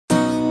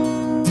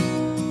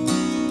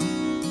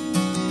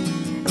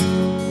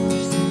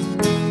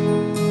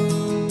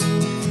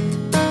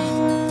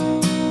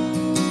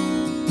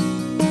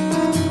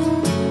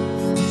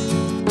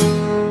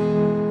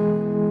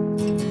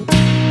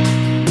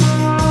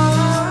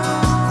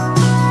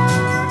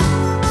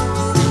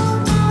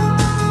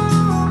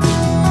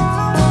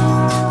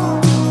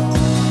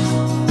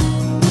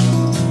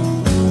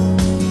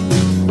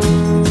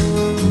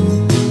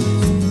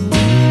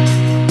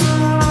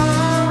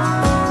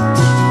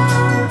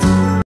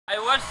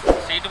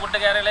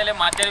കേരളയിലെ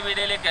മറ്റൊരു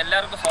വീഡിയോയിലേക്ക്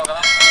എല്ലാവർക്കും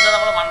സ്വാഗതം. ഇന്ന്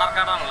നമ്മൾ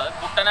മണ്ണാർക്കാടാണുള്ളത്.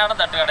 കുട്ടനാടൻ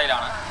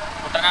തട്ടുകടയിലാണ്.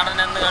 കുട്ടനാടൻ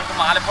എന്ന്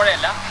കേൾക്കുമ്പോൾ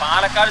ആലപ്പുഴയല്ല,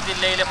 പാലക്കാട്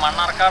ജില്ലയിലെ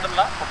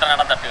മണ്ണാർക്കാടുള്ള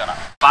കുട്ടനാടൻ തട്ടുകട.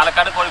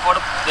 പാലക്കാട് കോഴിക്കോട്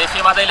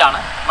ദേശീയപാതയിലാണ്.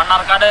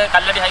 മണ്ണാർക്കാട്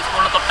കല്ലടി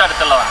ഹൈസ്കൂളിന്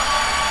തൊട്ടടുത്തുള്ളതാണ്.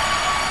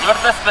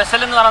 ഇവിടുത്തെ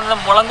സ്പെഷ്യൽ എന്ന് പറയുന്നത്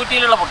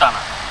മുളംകുറ്റിയിലുള്ള പുട്ടാണ്.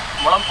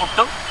 മുളം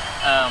പുട്ടും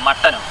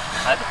മട്ടനും,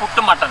 അതായത്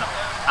പുട്ടും മട്ടനും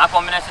ആ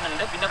കോമ്പിനേഷൻ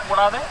ഉണ്ട്. പിന്നെ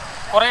കൂടാതെ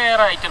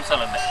കുറേയേറെ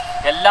ഐറ്റംസുകളുണ്ട്.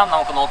 എല്ലാം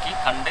നമുക്ക് നോക്കി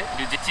കണ്ട്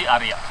രുചിച്ച്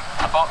അറിയാം.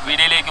 അപ്പോൾ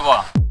വീഡിയോയിലേക്ക്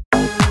പോകാം.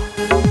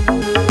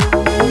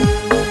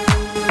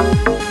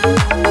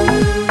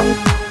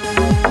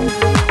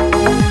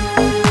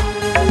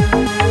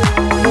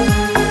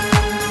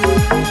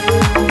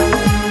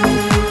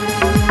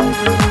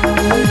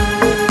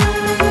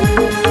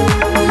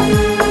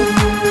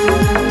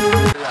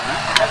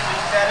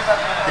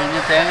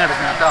 തേങ്ങ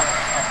എടുക്കണം കേട്ടോ.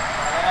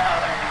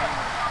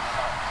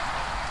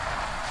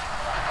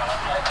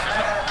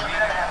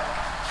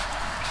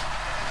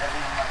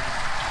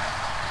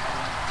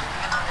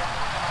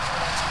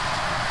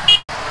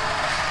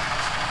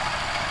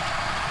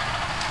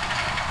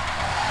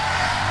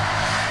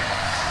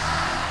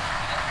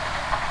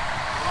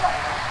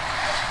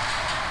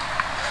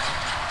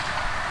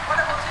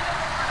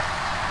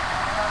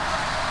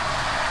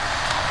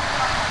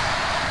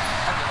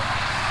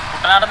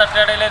 കുട്ടനാടൻ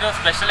തട്ടുകടയിലെ ഒരു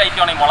സ്പെഷ്യൽ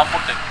ഐറ്റമാണ് ഈ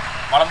മുളംപുട്ട്.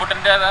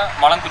 മുളംപുട്ടിൻ്റെ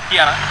മുളം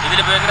കുറ്റിയാണ്. ഇതിൽ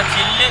ഉപയോഗിക്കുന്ന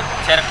ചില്ല്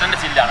ചിരട്ടൻ്റെ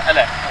ചില്ലാണ്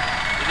അല്ലേ?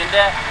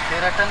 ഇതിൻ്റെ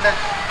ചിരട്ട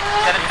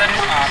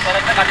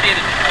കട്ട്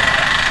ചെയ്തിട്ടുണ്ട്.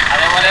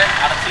 അതേപോലെ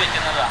അടച്ചു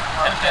വെക്കുന്നതാണ്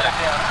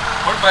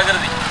ഫുൾ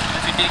പ്രകൃതി. ഇത്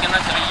ചുറ്റിരിക്കുന്ന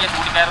ചെറിയ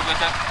ചൂടിക്കയർ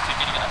ഉപയോഗിച്ച്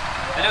ചുറ്റിരിക്കുന്നത്.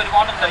 ഇതിൽ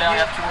ഒരുപാടുണ്ടല്ലോ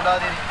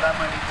ചൂടാതിരിക്കാൻ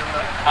വേണ്ടിയിട്ടുള്ള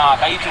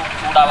കൈ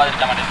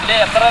ചൂടാവാതിരിക്കാൻ വേണ്ടി. ഇതിൽ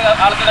എത്ര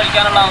ആൾക്ക്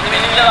കഴിക്കാനുള്ള ഒന്ന്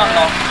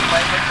വലിയതാണോ?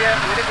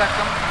 ഒരു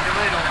കഷ്ടം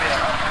 20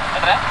 രൂപയാണ്.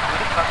 എത്ര?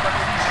 ഒരു കഷ്ടം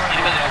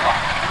 20 രൂപ.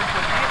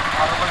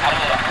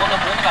 60 രൂപ.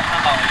 മൂന്ന് കഷ്ണം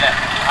ഉണ്ടാവും അല്ലേ?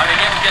 ആ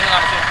വലിയ കുറ്റിയൊന്ന്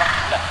കാണിച്ചു കൊടുക്കാം.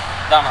 ഇല്ല,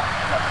 ഇതാണ്.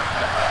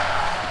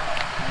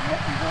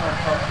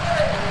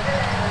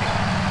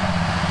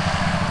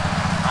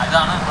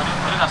 ഇതാണ്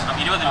ഒരു കഷ്ണം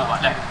 20 രൂപ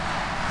അല്ലേ?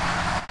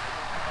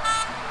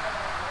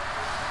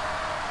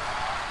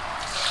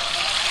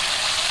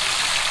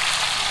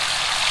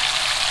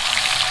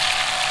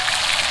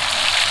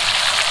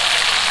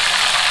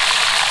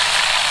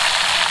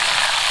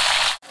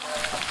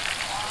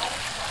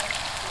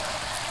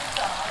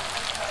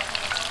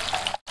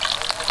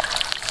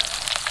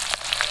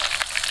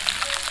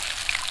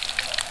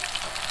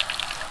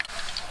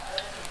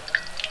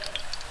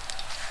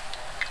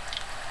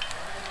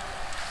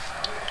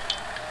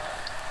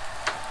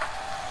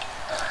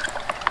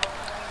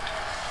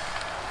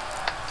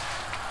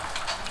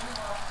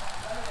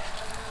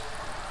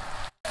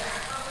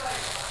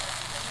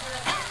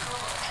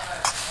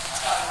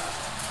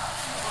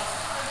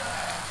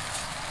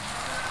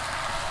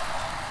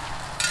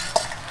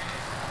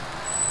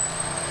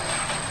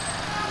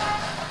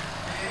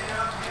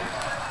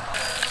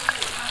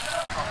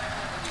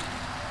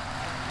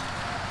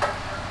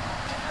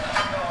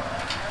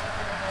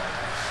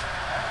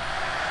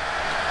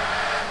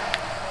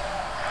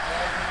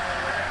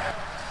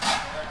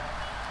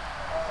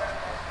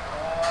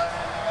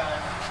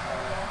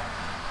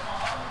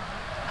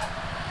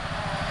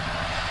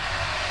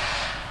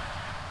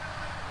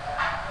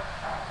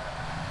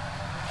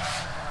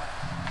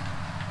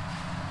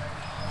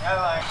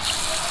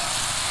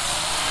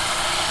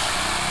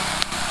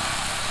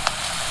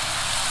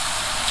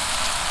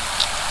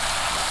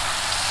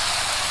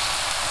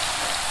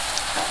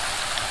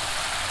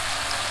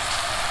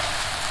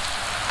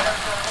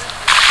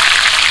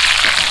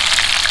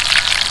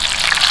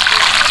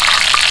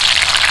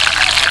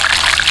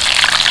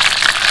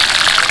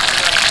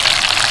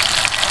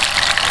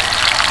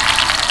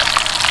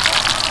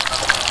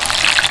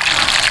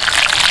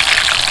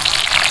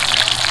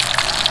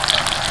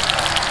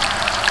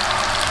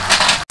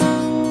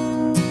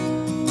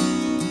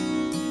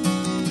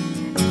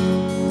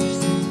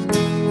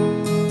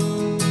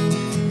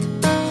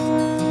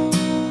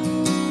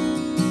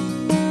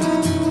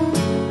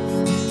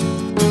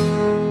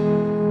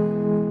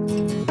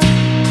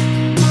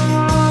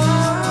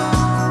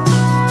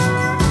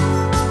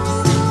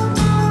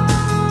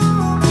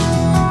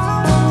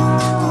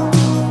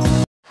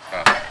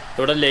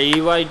 ഇവിടെ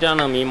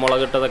ലൈവായിട്ടാണ് മീൻ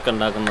മുളകിട്ടതൊക്കെ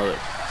ഉണ്ടാക്കുന്നത്.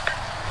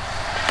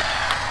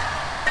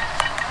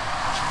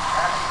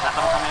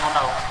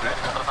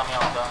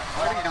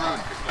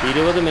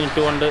 20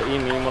 മിനിറ്റ് കൊണ്ട് ഈ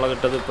മീൻ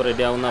മുളകിട്ടത് ഇപ്പോൾ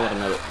റെഡിയാവുമെന്നാണ്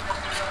പറഞ്ഞത്.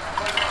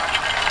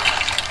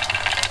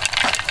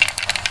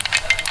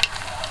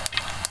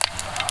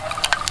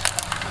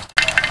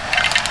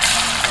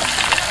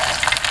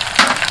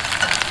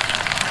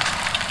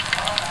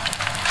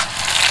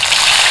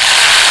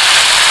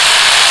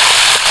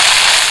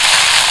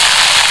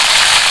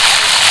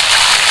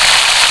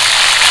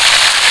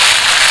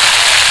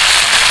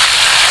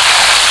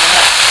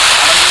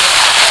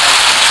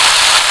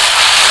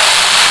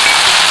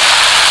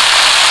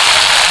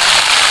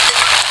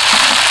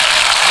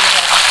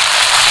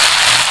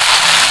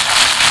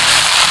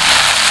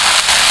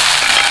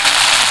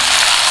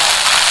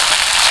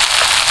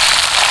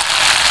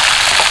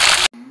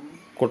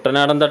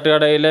 കുട്ടനാടൻ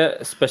തട്ടുകടയിലെ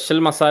സ്പെഷ്യൽ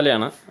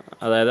മസാലയാണ്.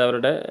 അതായത്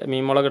അവരുടെ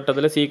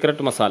മീൻമുളകിട്ടതിലെ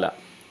സീക്രട്ട് മസാല.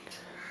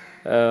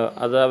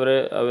 അത്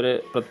അവർ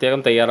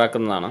പ്രത്യേകം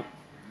തയ്യാറാക്കുന്നതാണ്.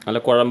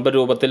 നല്ല കുഴമ്പ്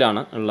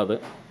രൂപത്തിലാണ് ഉള്ളത്.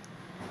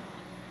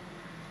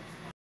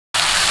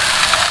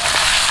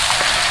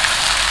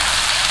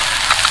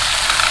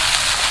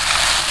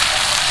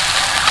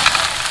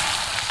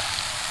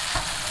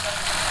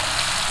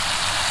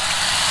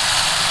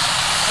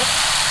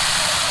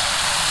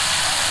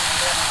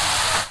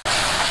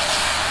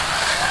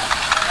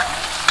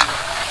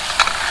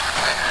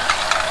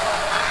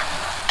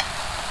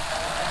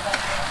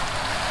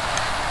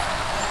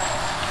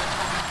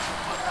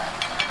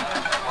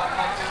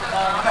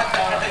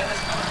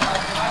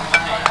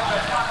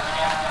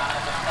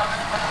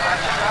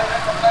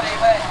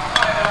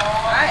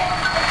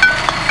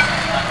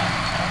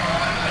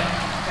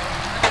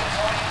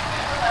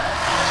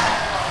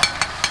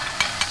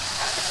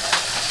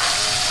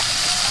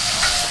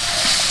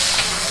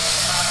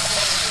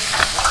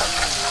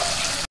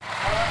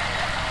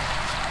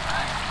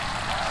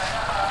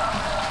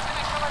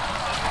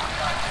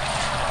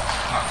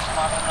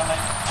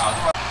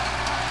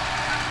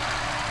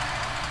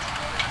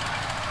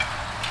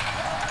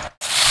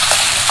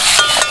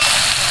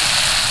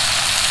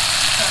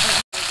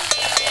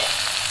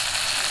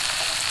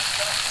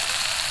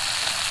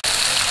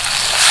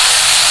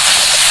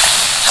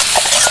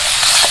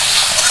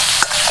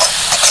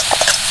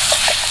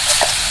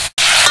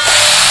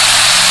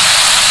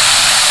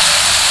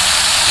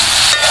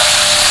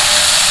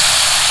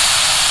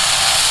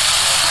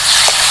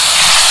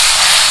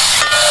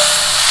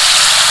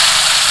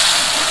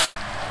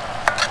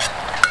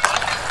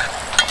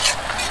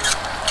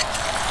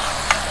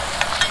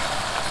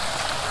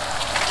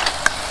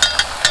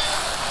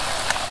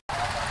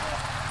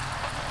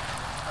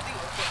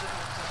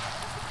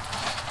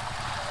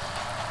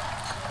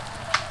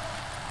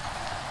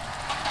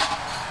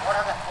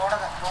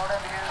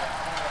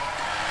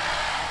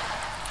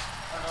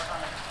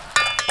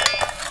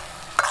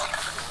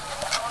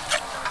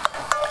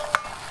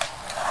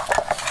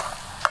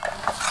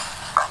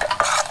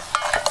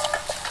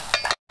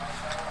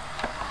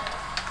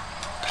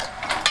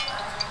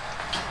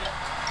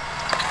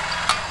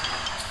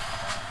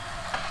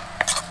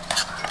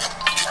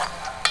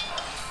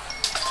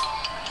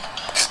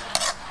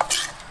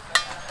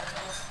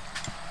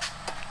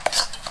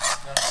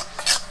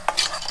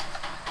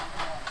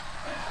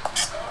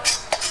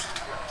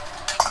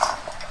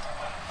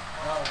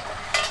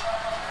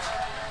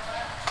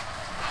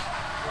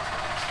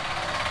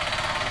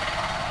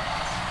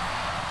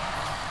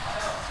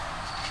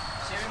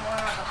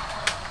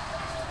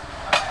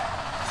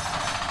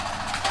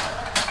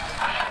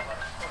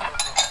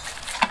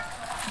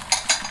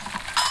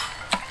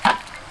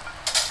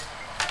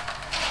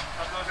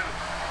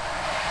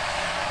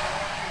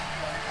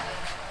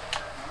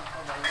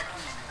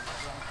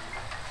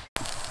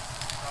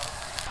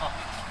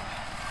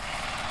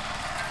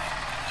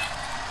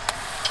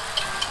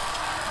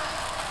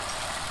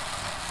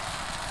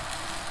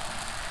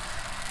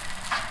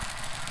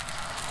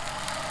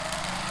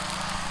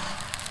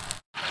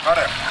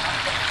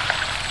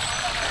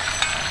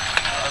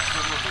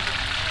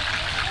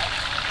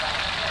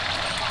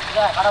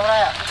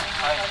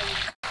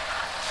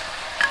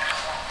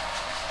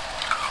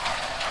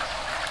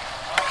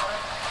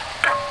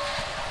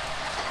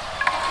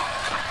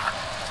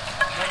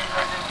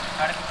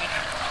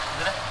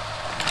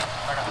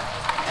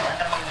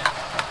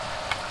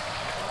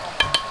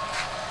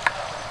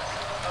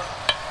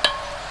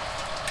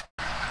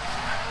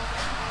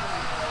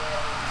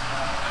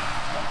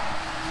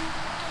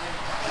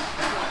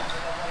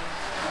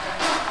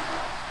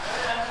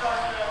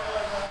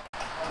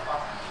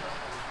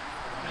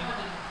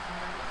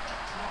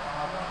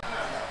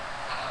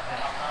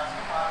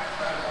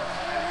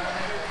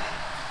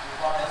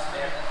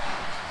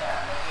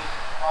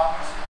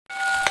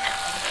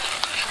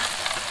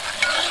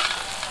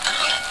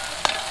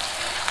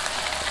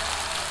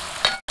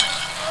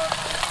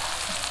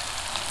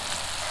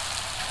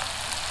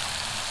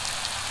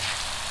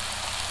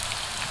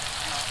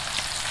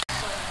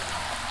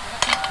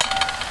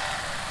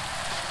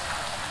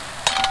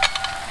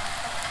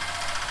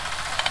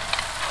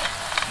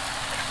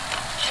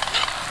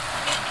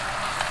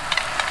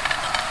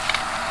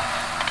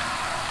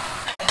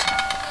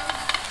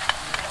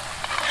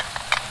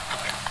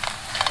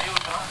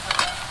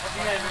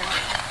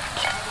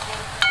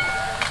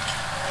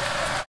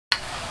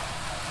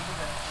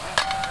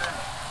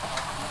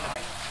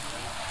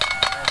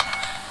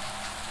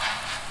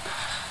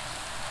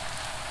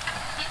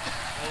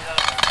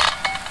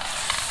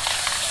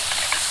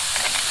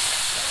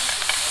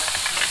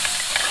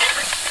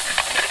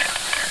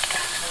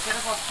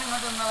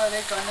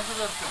 കണ്ണൊക്കെ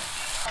തീർക്കും.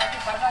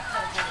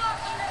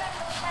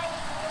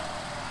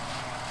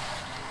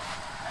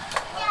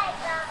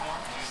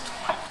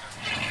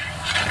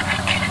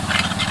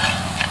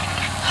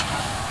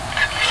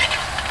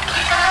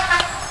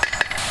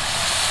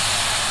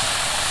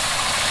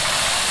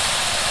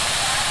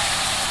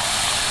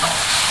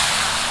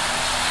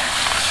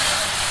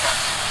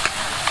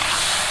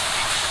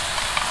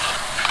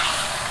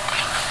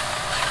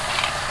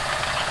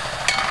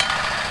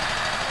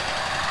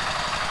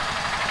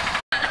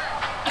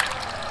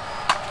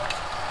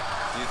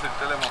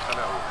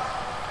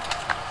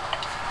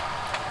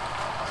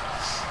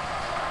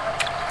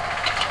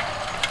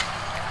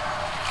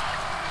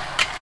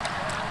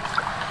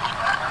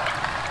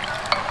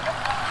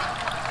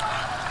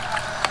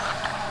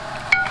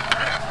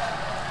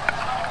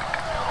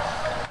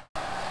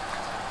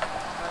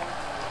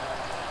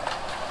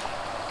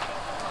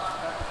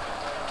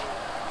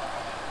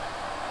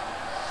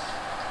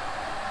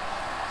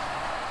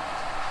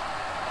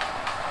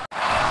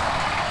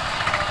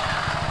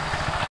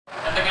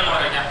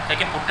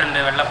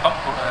 വെള്ളപ്പം,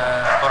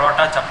 പൊറോട്ട,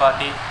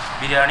 ചപ്പാത്തി,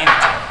 ബിരിയാണി,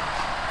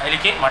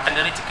 അതിലേക്ക് മട്ടൻ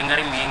കറി, ചിക്കൻ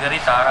കറി, മീൻ കറി,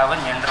 താറാവ്,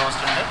 ഞണ്ട്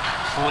റോസ്റ്റ് ഉണ്ട്,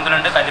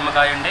 കൂന്തലുണ്ട്,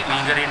 കല്ലുമ്മക്കായ ഉണ്ട്,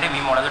 മീൻ കറി ഉണ്ട്,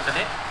 മീൻ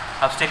മുളകിട്ടത്,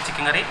 അപ്സ്റ്റേക്ക്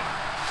ചിക്കൻ കറി,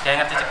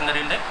 തേങ്ങരച്ച ചിക്കൻ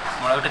കറി ഉണ്ട്,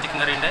 മുളകിട്ട ചിക്കൻ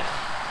കറി ഉണ്ട്,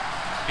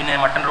 പിന്നെ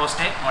mutton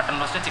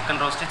roast, chicken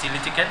roast,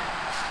 chilli chicken,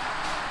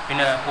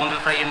 പിന്നെ കൂന്തൽ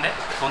ഫ്രൈ ഉണ്ട്,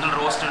 കൂന്തൽ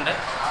റോസ്റ്റ് ഉണ്ട്,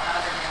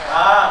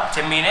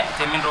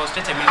 ചെമ്മീൻ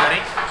റോസ്റ്റ്, ചെമ്മീൻ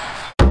കറി.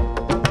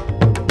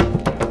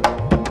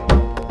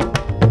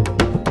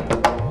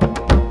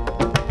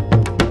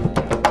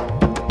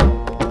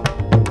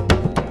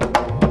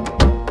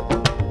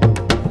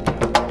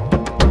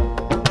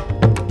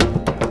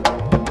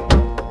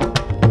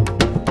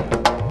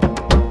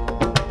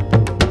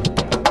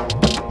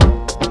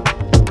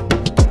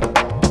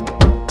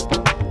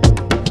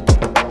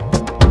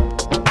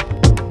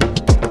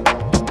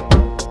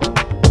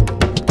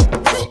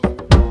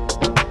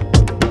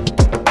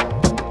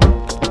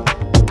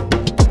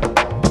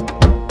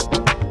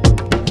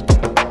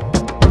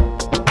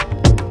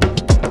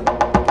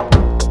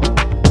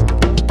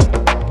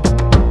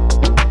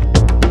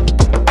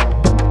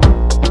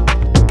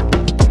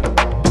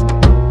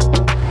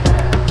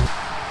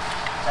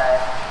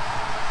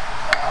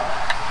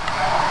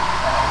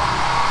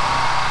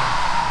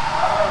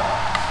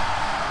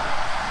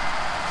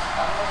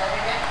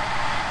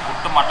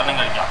 പുട്ടും മട്ടനും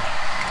കഴിക്കാം.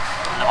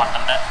 നല്ല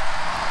മട്ടൻ്റെ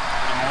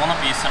ഒരു 3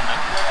 പീസ് ഉണ്ട്.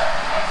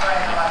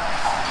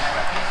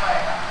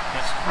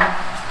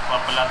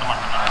 കുഴപ്പമില്ലാത്ത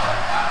മട്ടനാണ്.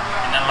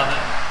 പിന്നെ ഉള്ളത്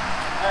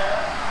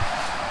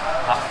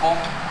അപ്പവും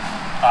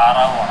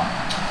താറാവുമാണ്.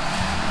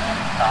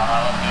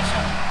 താറാവ്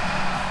അത്യാവശ്യം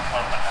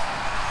കുഴപ്പമില്ല,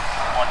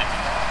 ക്വാണ്ടിറ്റി.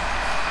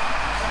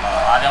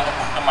 ആദ്യം നമുക്ക്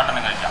പുട്ടും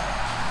മട്ടനും കഴിക്കാം.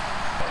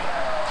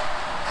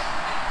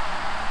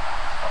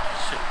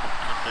 കുറച്ച്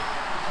പുട്ടിട്ട്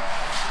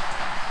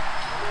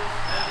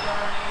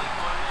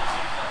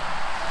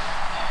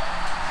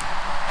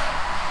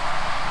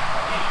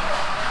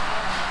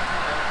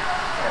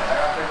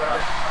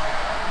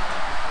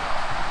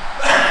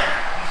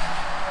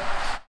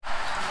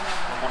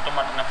പുട്ടും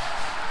മട്ടനും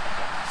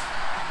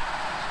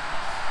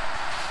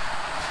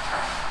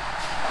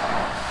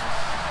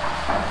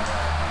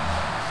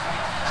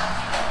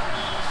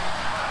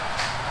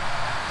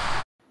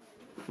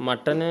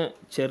മട്ടന്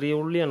ചെറിയ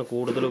ഉള്ളിയാണ്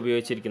കൂടുതൽ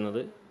ഉപയോഗിച്ചിരിക്കുന്നത്.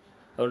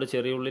 അതുകൊണ്ട്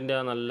ചെറിയ ഉള്ളിൻ്റെ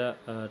ആ നല്ല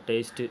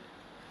ടേസ്റ്റ്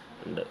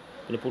ഉണ്ട്.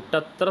 പിന്നെ പുട്ട്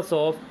അത്ര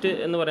സോഫ്റ്റ്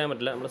എന്ന് പറയാൻ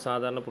പറ്റില്ല. നമ്മൾ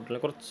സാധാരണ പുട്ടിന്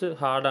കുറച്ച്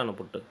ഹാർഡാണ്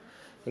പുട്ട്,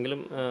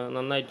 എങ്കിലും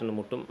നന്നായിട്ടുണ്ട്.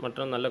 പുട്ടും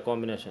മട്ടനും നല്ല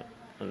കോമ്പിനേഷൻ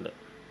ഉണ്ട്,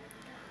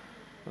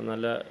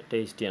 നല്ല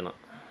ടേസ്റ്റിയാണ്.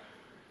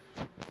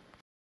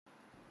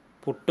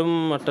 പുട്ടും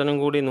മട്ടനും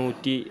കൂടി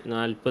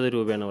 140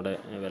 രൂപയാണ് ഇവിടെ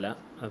വില.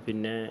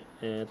 പിന്നെ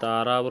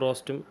താറാവ്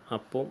റോസ്റ്റും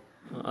അപ്പവും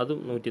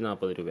അതും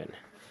 140 രൂപ തന്നെ.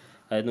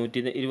 അതായത്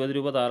 120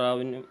 രൂപ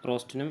താറാവിനും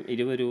റോസ്റ്റിനും,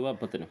 20 രൂപ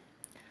അപ്പത്തിനും.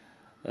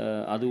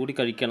 അതുകൂടി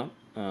കഴിക്കണം.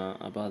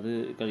 അപ്പോൾ അത്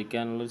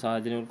കഴിക്കാനുള്ളൊരു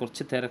സാഹചര്യം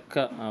കുറച്ച്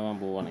തിരക്ക് ആവാൻ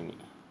പോവുകയാണെങ്കിൽ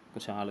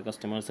കുറച്ച്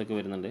കസ്റ്റമേഴ്സൊക്കെ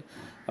വരുന്നുണ്ട്.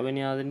 അപ്പോൾ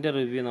ഇനി അതിൻ്റെ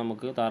റിവ്യൂ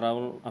നമുക്ക്,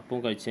 താറാവും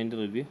അപ്പവും കഴിച്ചതിൻ്റെ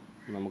റിവ്യൂ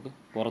നമുക്ക്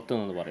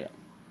പുറത്തു നിന്ന് പറയാം.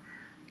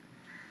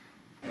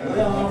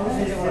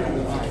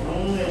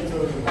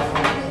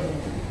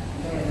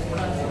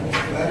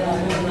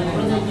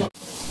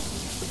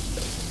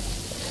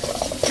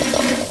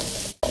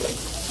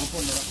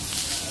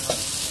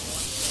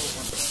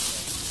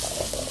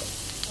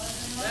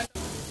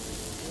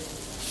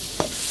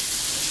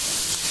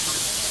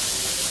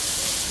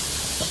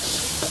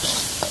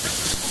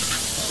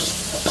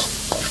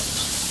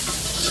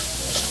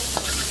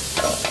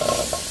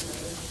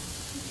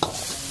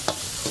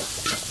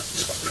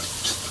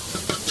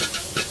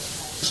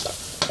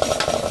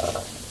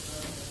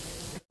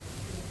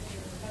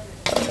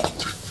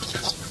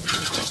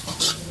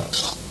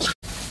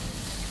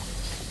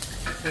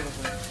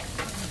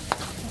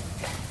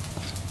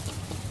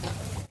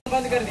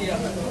 बंद कर दिया।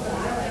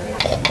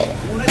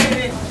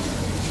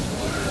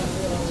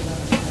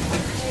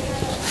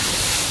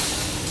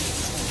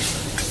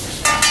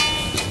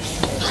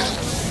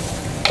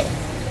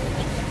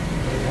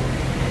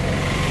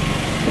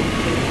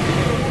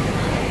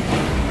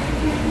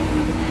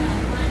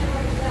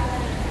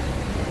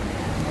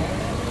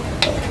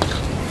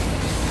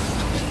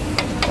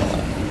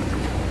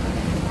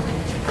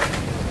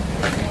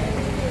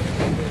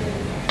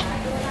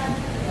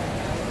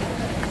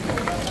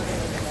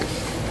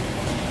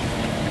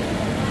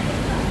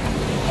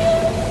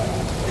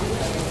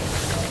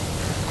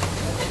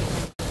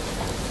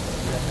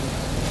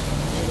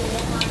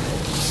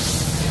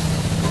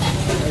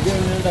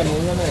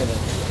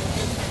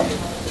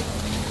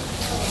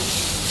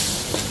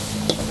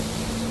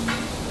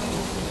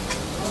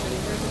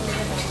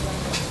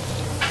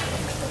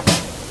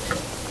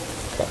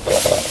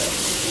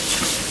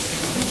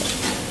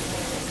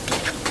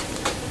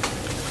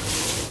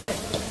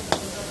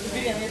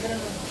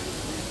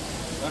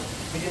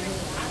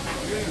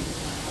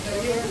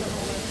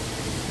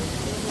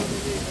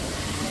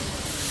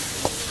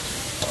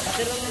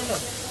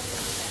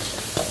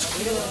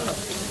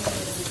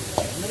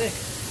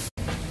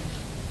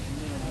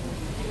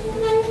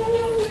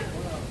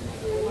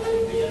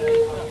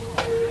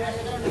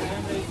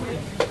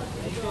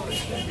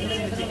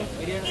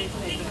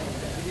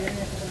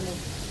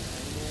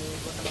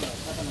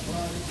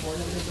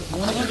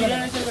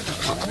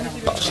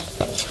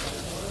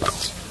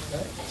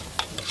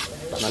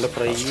 നല്ല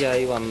ഫ്രൈ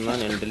ആയി വന്ന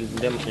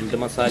ഞണ്ട്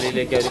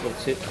മസാലയിലേക്ക് അവർ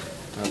കുറച്ച്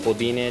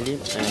പുതിനയിലയും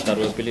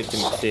കറിവേപ്പിലയിട്ട്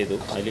മിക്സ് ചെയ്തു.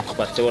 അതിൽ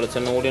പച്ച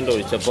വെളിച്ചെണ്ണ കൂടി കൊണ്ട്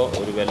ഒഴിച്ചപ്പോൾ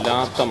ഒരു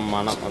വല്ലാത്ത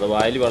മണം, അത്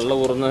വായിൽ വെള്ളം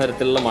ഊറുന്ന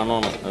തരത്തിലുള്ള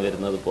മണമാണ്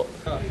വരുന്നത്. ഇപ്പോൾ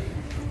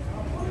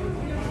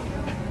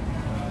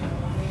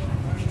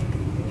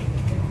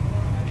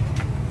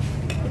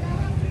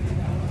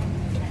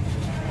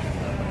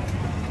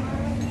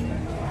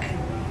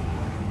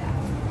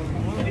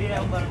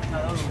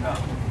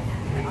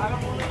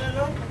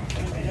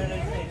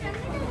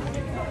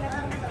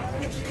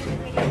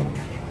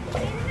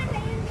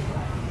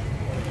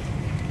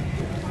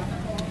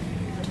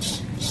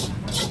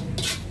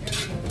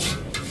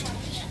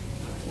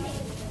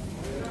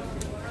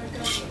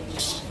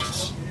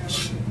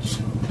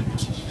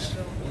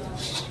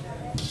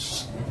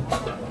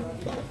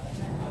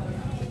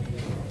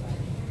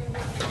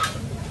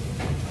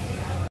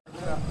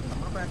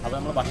അപ്പോൾ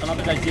നമ്മൾ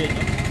ഭക്ഷണമൊക്കെ കഴിച്ച്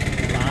കഴിഞ്ഞു.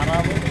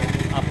 താറാവ്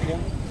അപ്പവും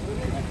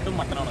പുട്ടും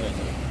മട്ടനാണ്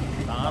കഴിച്ചത്.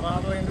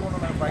 താറാവ്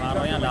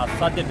പറയാനല്ല,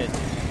 അസാധ്യ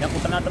ടേസ്റ്റ്. ഞാൻ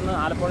കുട്ടനാട്ടിൽ നിന്ന്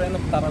ആലപ്പുഴയിൽ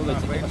നിന്ന് താറാവ്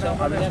കഴിച്ചിട്ട്, പക്ഷേ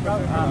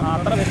അതിനേക്കാൾ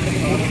അത്ര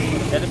വ്യത്യസ്തം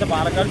ഏകദേശം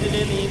പാലക്കാട്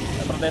ജില്ലയിൽ ഈ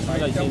പ്രദേശത്ത്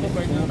കഴിച്ചത്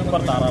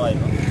സൂപ്പർ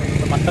താറാവായിരുന്നു.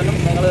 മട്ടനും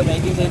നിങ്ങൾ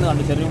മേക്കിംഗ് ചെയ്യുന്നത്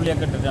കണ്ട് ചെറിയ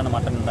ഉള്ളിയൊക്കെ ഇട്ടിട്ടാണ്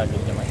മട്ടൻ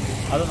ഉണ്ടാക്കിയിരിക്കുന്നത്.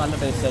 അത് നല്ല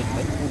ടേസ്റ്റ്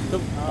ആയിട്ടുണ്ട്.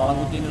 പുട്ടും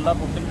മുളകുറ്റിയിലുള്ള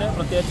പുട്ടിൻ്റെ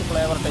പ്രത്യേകിച്ച്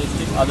ഫ്ലേവർ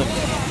ടേസ്റ്റ്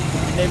അതുണ്ട്.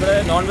 പിന്നെ ഇവിടെ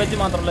നോൺ വെജ്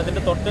മാത്രമല്ല,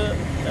 ഇതിൻ്റെ തൊട്ട്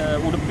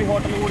ഉടുപ്പി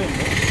ഹോട്ടൽ കൂടി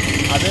ഉണ്ട്.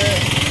 അത്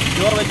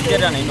പ്യൂർ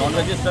വെജിറ്റേറിയൻ. ഈ നോൺ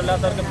വെജ്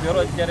ഇഷ്ടമില്ലാത്തവർക്ക് പ്യൂർ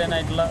വെജിറ്റേറിയൻ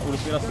ആയിട്ടുള്ള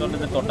ഉടുപ്പി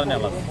റെസ്റ്റോറൻറ്റിൻ്റെ തൊട്ട് തന്നെ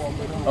ഉള്ളത്.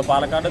 അപ്പോൾ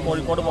പാലക്കാട്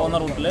കോഴിക്കോട് പോകുന്ന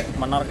റൂട്ടിൽ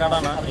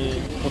മണ്ണാർക്കാടാണ് ഈ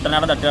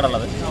കുട്ടനാടൻ തട്ടുകട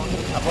ഉള്ളത്.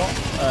 അപ്പോൾ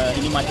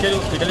ഇനി മറ്റൊരു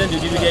കിടലൻ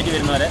രുചി രുചിയായിട്ട്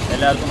വരുന്നവരെ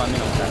എല്ലാവർക്കും നന്ദി,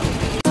 നമസ്കാരം.